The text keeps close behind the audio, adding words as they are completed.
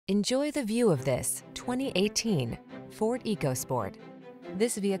Enjoy the view of this 2018 Ford EcoSport.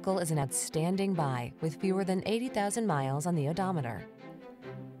 This vehicle is an outstanding buy with fewer than 80,000 miles on the odometer.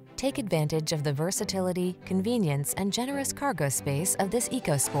 Take advantage of the versatility, convenience, and generous cargo space of this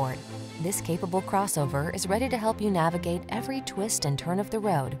EcoSport. This capable crossover is ready to help you navigate every twist and turn of the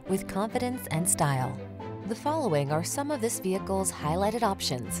road with confidence and style. The following are some of this vehicle's highlighted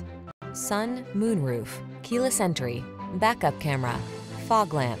options: sun, moonroof, keyless entry, backup camera,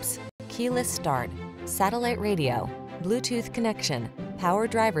 fog lamps, keyless start, satellite radio, Bluetooth connection, power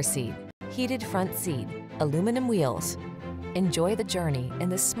driver seat, heated front seat, aluminum wheels. Enjoy the journey in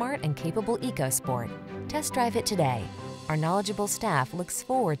this smart and capable EcoSport. Test drive it today. Our knowledgeable staff looks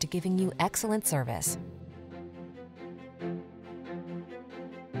forward to giving you excellent service.